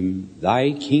name.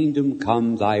 Thy kingdom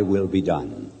come, thy will be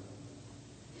done.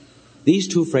 These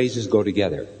two phrases go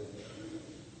together.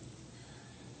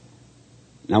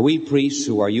 Now we priests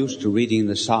who are used to reading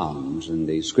the Psalms and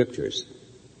the Scriptures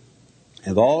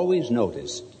have always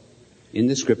noticed in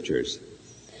the Scriptures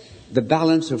the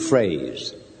balance of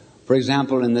phrase. For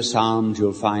example, in the Psalms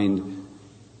you'll find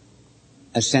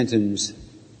a sentence,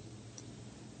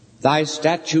 thy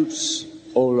statutes,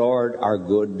 O Lord, are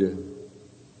good.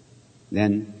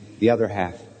 Then the other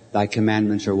half, thy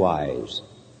commandments are wise.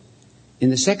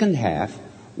 In the second half,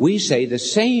 we say the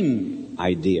same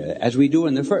idea as we do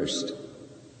in the first,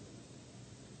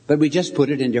 but we just put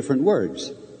it in different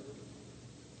words.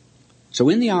 So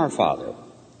in the Our Father,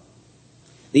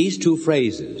 these two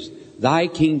phrases, thy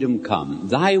kingdom come,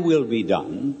 thy will be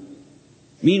done,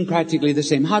 mean practically the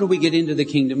same. How do we get into the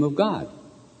kingdom of God?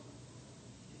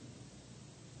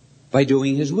 By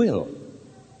doing His will.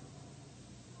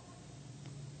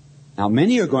 Now,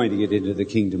 many are going to get into the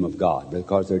kingdom of God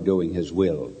because they're doing His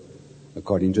will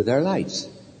according to their lights.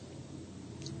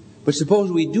 But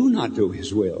suppose we do not do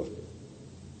His will.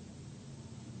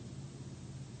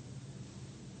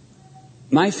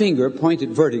 My finger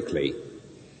pointed vertically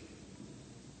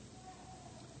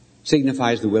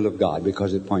signifies the will of God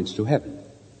because it points to heaven.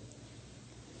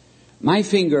 My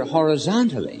finger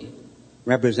horizontally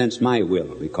represents my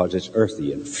will because it's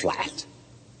earthy and flat.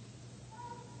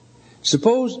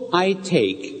 Suppose I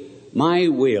take my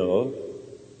will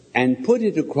and put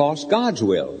it across God's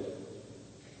will.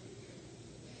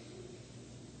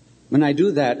 When I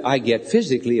do that, I get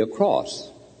physically a cross.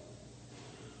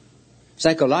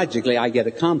 Psychologically, I get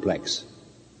a complex.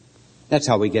 That's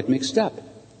how we get mixed up.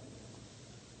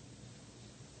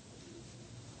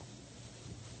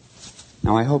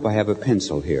 Now, I hope I have a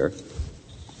pencil here.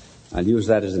 I'll use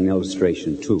that as an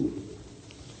illustration, too.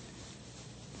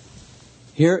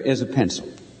 Here is a pencil.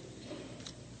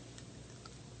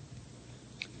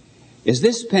 Is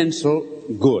this pencil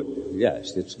good?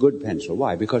 Yes, it's good pencil.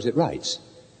 Why? Because it writes.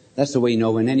 That's the way you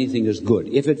know when anything is good,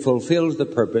 if it fulfills the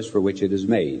purpose for which it is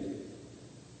made.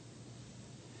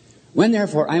 When,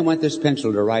 therefore, I want this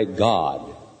pencil to write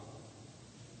God,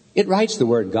 it writes the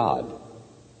word God.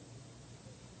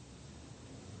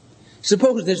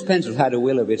 Suppose this pencil had a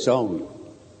will of its own.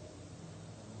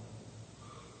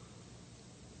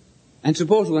 And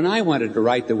suppose when I wanted to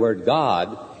write the word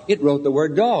God, it wrote the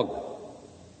word dog.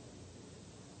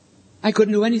 I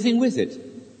couldn't do anything with it.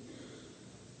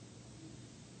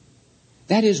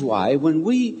 That is why when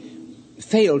we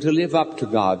fail to live up to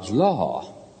God's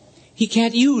law, He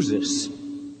can't use us.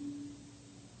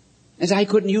 as I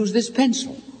couldn't use this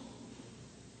pencil.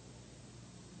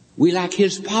 We lack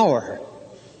His power.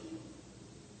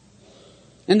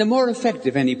 And the more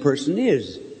effective any person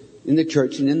is in the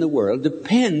church and in the world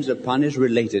depends upon his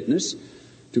relatedness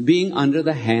to being under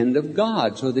the hand of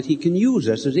God so that He can use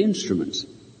us as instruments.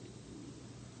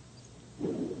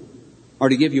 Or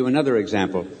to give you another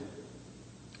example,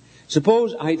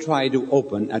 suppose I try to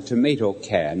open a tomato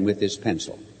can with this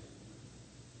pencil.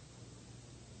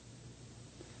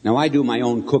 Now, I do my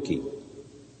own cooking,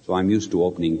 so I'm used to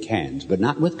opening cans, but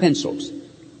not with pencils.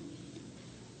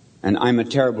 And I'm a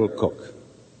terrible cook.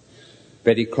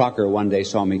 Betty Crocker one day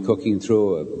saw me cooking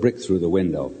through a brick through the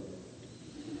window.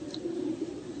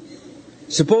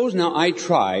 Suppose now I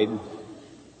tried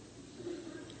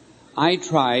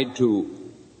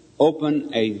to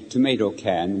open a tomato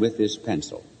can with this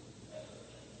pencil.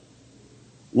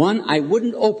 One, I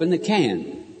wouldn't open the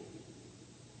can.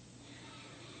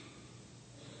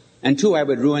 And two, I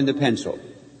would ruin the pencil.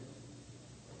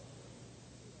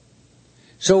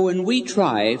 So when we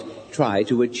try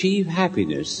to achieve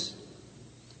happiness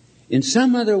in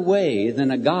some other way than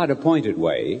a God-appointed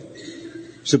way,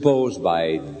 suppose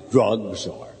by drugs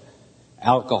or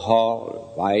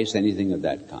alcohol, vice, anything of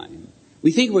that kind,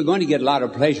 we think we're going to get a lot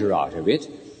of pleasure out of it,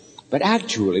 but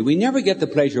actually we never get the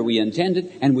pleasure we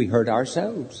intended and we hurt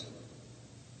ourselves.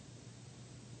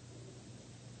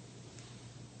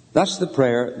 Thus the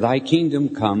prayer, Thy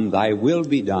kingdom come, Thy will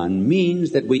be done,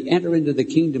 means that we enter into the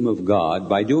kingdom of God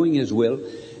by doing His will,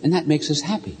 and that makes us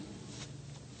happy.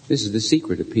 This is the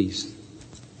secret of peace.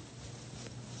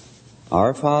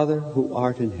 Our Father who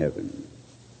art in heaven,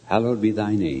 hallowed be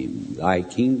Thy name. Thy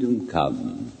kingdom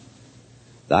come.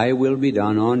 Thy will be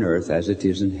done on earth as it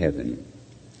is in heaven.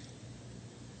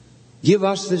 Give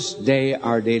us this day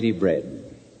our daily bread.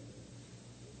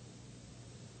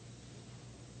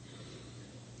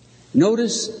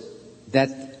 Notice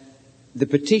that the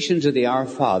petitions of the Our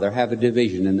Father have a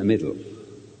division in the middle.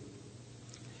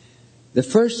 The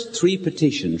first three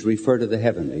petitions refer to the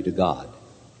heavenly, to God.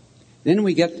 Then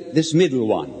we get this middle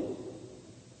one.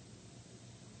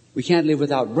 We can't live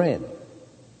without bread.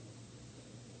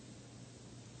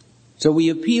 So we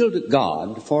appeal to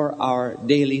God for our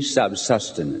daily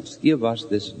subsistence. Give us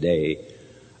this day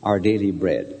our daily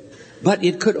bread. But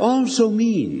it could also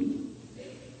mean,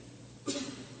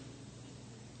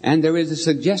 and there is a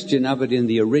suggestion of it in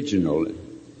the original,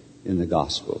 in the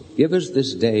gospel, give us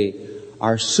this day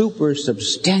our super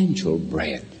substantial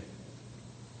bread,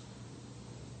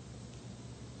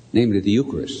 namely the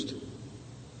Eucharist.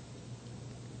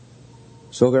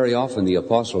 So very often the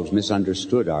apostles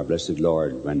misunderstood our blessed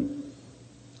Lord when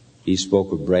He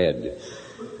spoke of bread.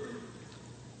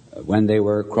 When they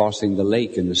were crossing the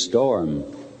lake in the storm,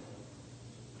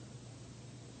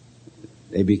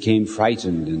 they became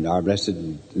frightened, and our blessed,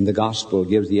 in the gospel,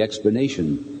 gives the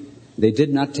explanation. They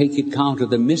did not take account of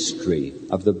the mystery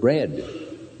of the bread,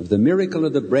 of the miracle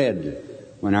of the bread,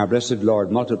 when our blessed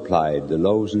Lord multiplied the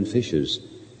loaves and fishes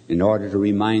in order to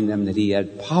remind them that He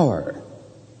had power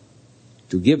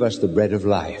to give us the bread of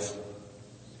life.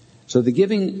 So the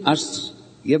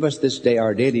give us this day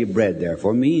our daily bread,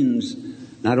 therefore, means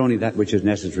not only that which is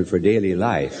necessary for daily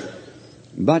life,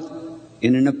 but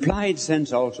in an applied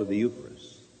sense also the Eucharist.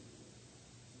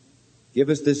 Give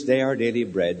us this day our daily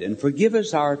bread, and forgive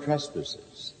us our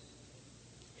trespasses,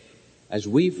 as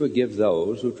we forgive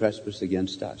those who trespass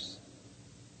against us.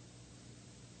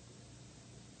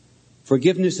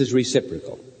 Forgiveness is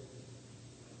reciprocal.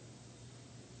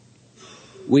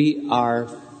 We are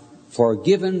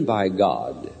forgiven by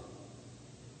God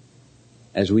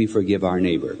as we forgive our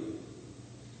neighbor.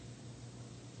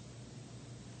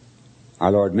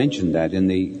 Our Lord mentioned that in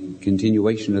the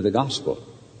continuation of the gospel.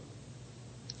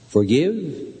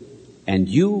 Forgive, and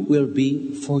you will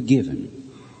be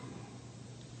forgiven.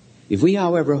 If we,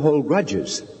 however, hold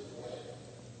grudges,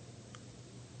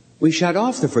 we shut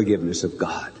off the forgiveness of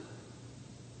God.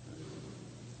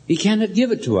 He cannot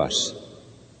give it to us.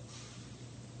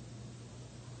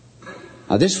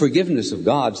 Now, this forgiveness of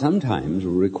God sometimes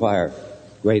will require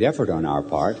great effort on our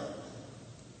part.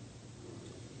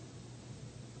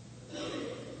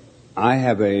 I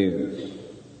have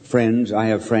friends,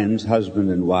 husband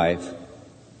and wife,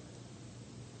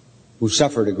 who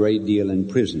suffered a great deal in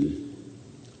prison.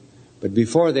 But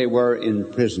before they were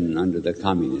in prison under the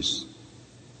communists,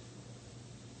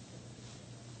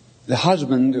 the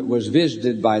husband was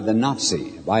visited by a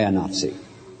Nazi.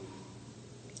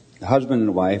 The husband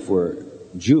and wife were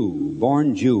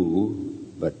born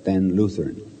Jew, but then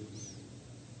Lutheran.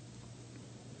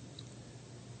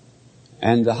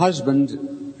 And the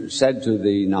husband said to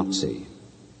the Nazi,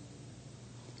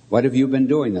 What have you been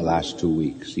doing the last 2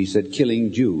 weeks? He said,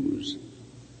 killing Jews.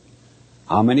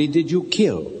 How many did you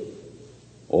kill?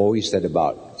 Oh, he said,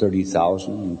 about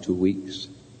 30,000 in 2 weeks.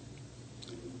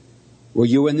 Were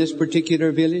you in this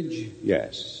particular village?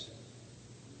 Yes.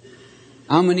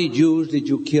 How many Jews did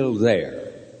you kill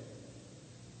there?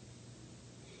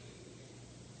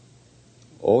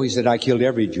 Oh, he said, I killed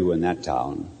every Jew in that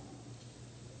town.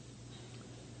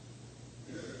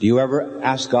 Do you ever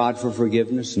ask God for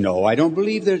forgiveness? No, I don't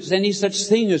believe there's any such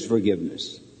thing as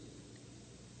forgiveness.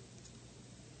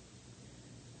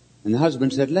 And the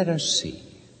husband said, let us see.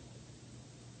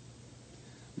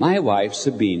 My wife,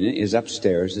 Sabina, is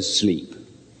upstairs asleep.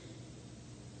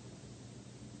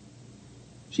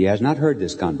 She has not heard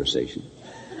this conversation.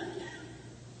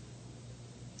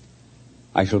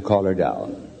 I shall call her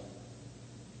down.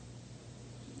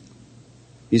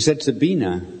 He said,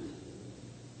 Sabina,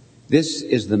 this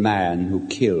is the man who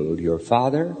killed your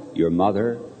father, your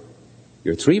mother,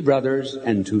 your 3 brothers,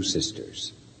 and 2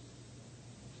 sisters.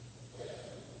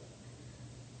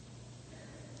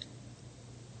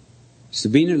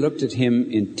 Sabina looked at him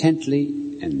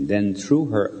intently and then threw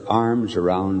her arms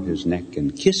around his neck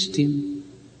and kissed him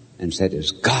and said,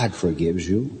 as God forgives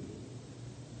you,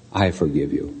 I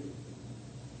forgive you.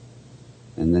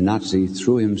 And the Nazi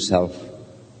threw himself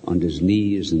on his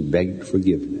knees and begged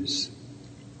forgiveness.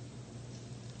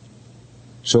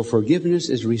 So forgiveness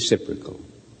is reciprocal.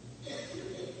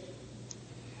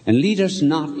 And lead us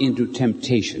not into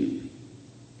temptation.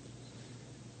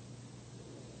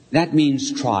 That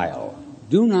means trial.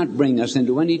 Do not bring us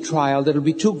into any trial that will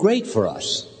be too great for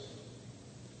us.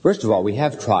 First of all, we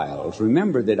have trials.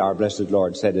 Remember that our blessed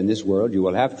Lord said, in this world you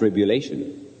will have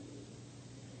tribulation.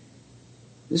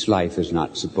 This life is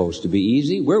not supposed to be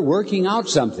easy. We're working out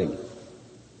something.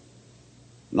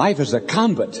 Life is a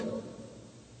combat,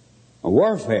 a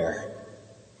warfare.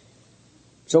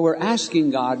 So we're asking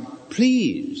God,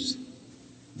 please,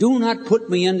 do not put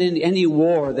me in any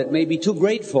war that may be too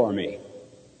great for me,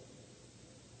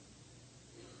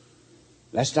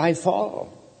 lest I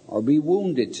fall or be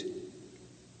wounded.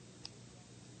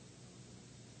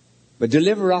 But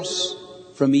deliver us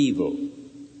from evil.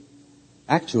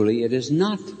 Actually, it is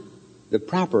not, the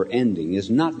proper ending is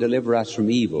not deliver us from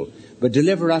evil, but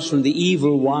deliver us from the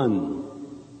evil one.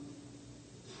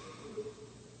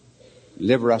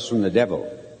 Deliver us from the devil.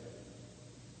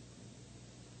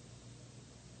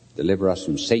 Deliver us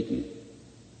from Satan.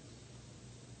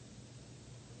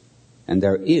 And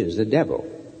there is a devil.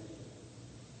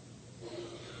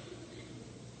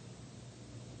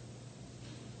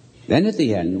 Then at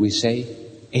the end we say,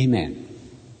 Amen.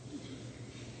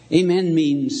 Amen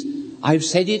means, I've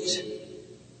said it.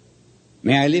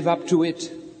 May I live up to it.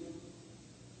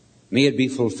 May it be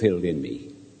fulfilled in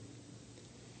me.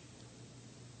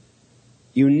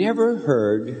 You never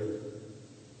heard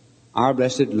our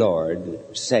blessed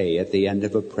Lord say at the end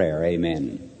of a prayer,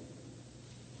 Amen.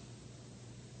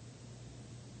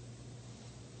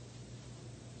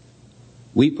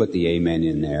 We put the Amen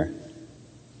in there.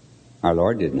 Our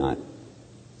Lord did not.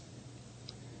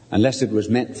 Unless it was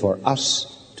meant for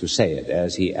us to say it,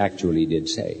 as he actually did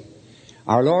say.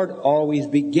 Our Lord always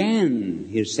began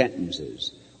his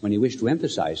sentences when he wished to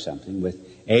emphasize something with,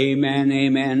 Amen,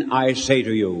 amen, I say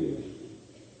to you.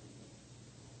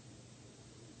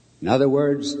 In other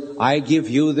words, I give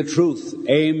you the truth.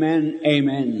 Amen,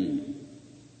 amen.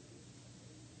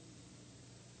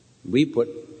 We put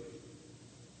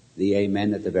the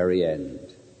amen at the very end.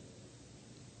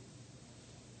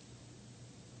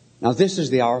 Now this is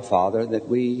the Our Father that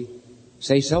we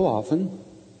say so often.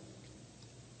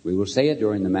 We will say it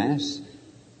during the Mass.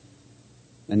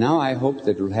 And now I hope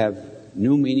that it will have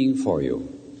new meaning for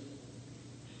you.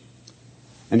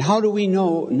 And how do we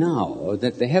know now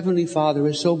that the Heavenly Father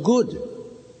is so good?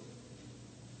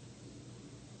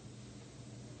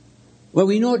 Well,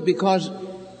 we know it because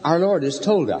our Lord has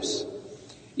told us.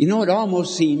 You know, it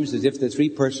almost seems as if the 3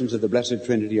 persons of the Blessed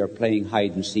Trinity are playing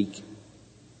hide and seek.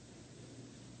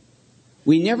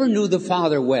 We never knew the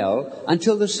Father well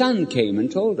until the Son came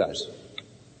and told us.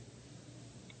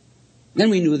 Then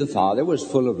we knew the Father was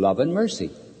full of love and mercy.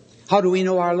 How do we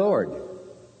know our Lord?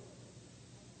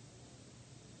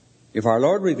 If our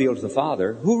Lord reveals the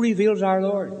Father, who reveals our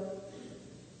Lord?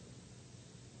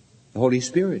 The Holy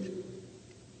Spirit.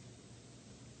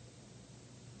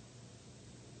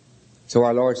 So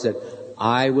our Lord said,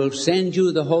 I will send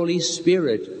you the Holy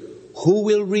Spirit who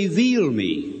will reveal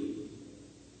me.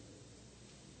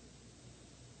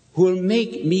 Who will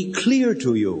make me clear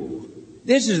to you.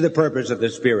 This is the purpose of the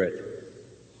Spirit.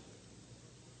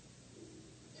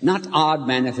 Not odd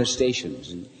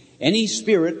manifestations. Any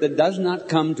spirit that does not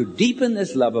come to deepen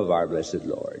this love of our blessed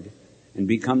Lord and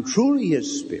become truly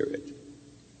His Spirit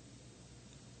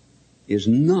is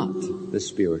not the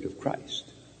Spirit of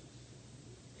Christ.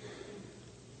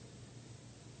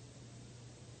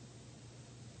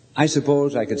 I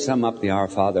suppose I could sum up the Our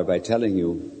Father by telling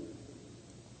you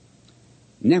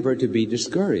never to be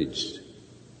discouraged.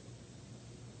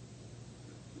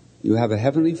 You have a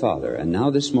Heavenly Father, and now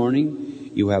this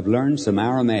morning you have learned some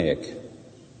Aramaic.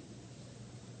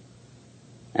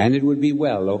 And it would be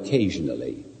well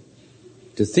occasionally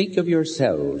to think of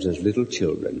yourselves as little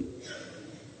children.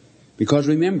 Because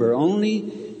remember,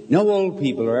 no old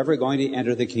people are ever going to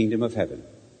enter the kingdom of heaven.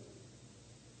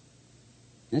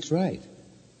 That's right.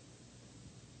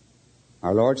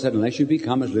 Our Lord said, unless you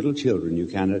become as little children, you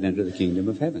cannot enter the kingdom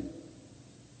of heaven.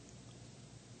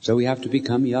 So we have to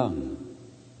become young.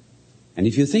 And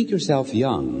if you think yourself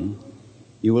young,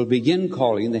 you will begin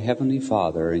calling the Heavenly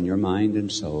Father in your mind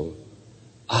and soul,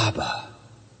 Abba.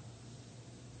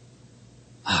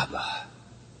 Abba.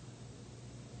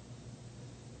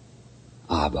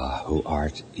 Abba, who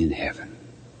art in heaven.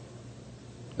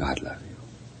 God love you.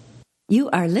 You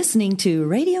are listening to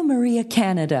Radio Maria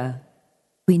Canada.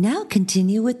 We now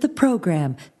continue with the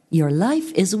program, Your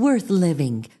Life is Worth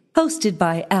Living, hosted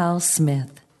by Al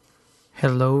Smith.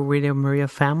 Hello, Radio Maria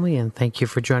family, and thank you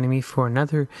for joining me for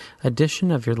another edition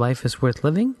of Your Life is Worth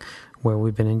Living, where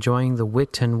we've been enjoying the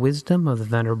wit and wisdom of the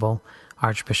Venerable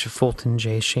Archbishop Fulton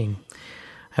J. Sheen.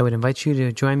 I would invite you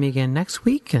to join me again next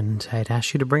week, and I'd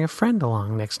ask you to bring a friend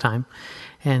along next time.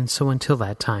 And so until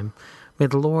that time, may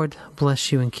the Lord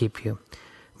bless you and keep you.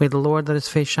 May the Lord let His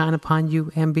face shine upon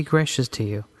you and be gracious to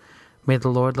you. May the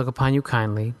Lord look upon you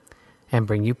kindly and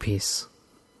bring you peace.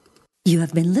 You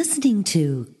have been listening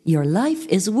to Your Life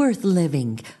is Worth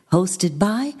Living, hosted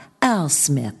by Al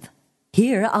Smith,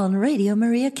 here on Radio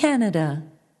Maria Canada.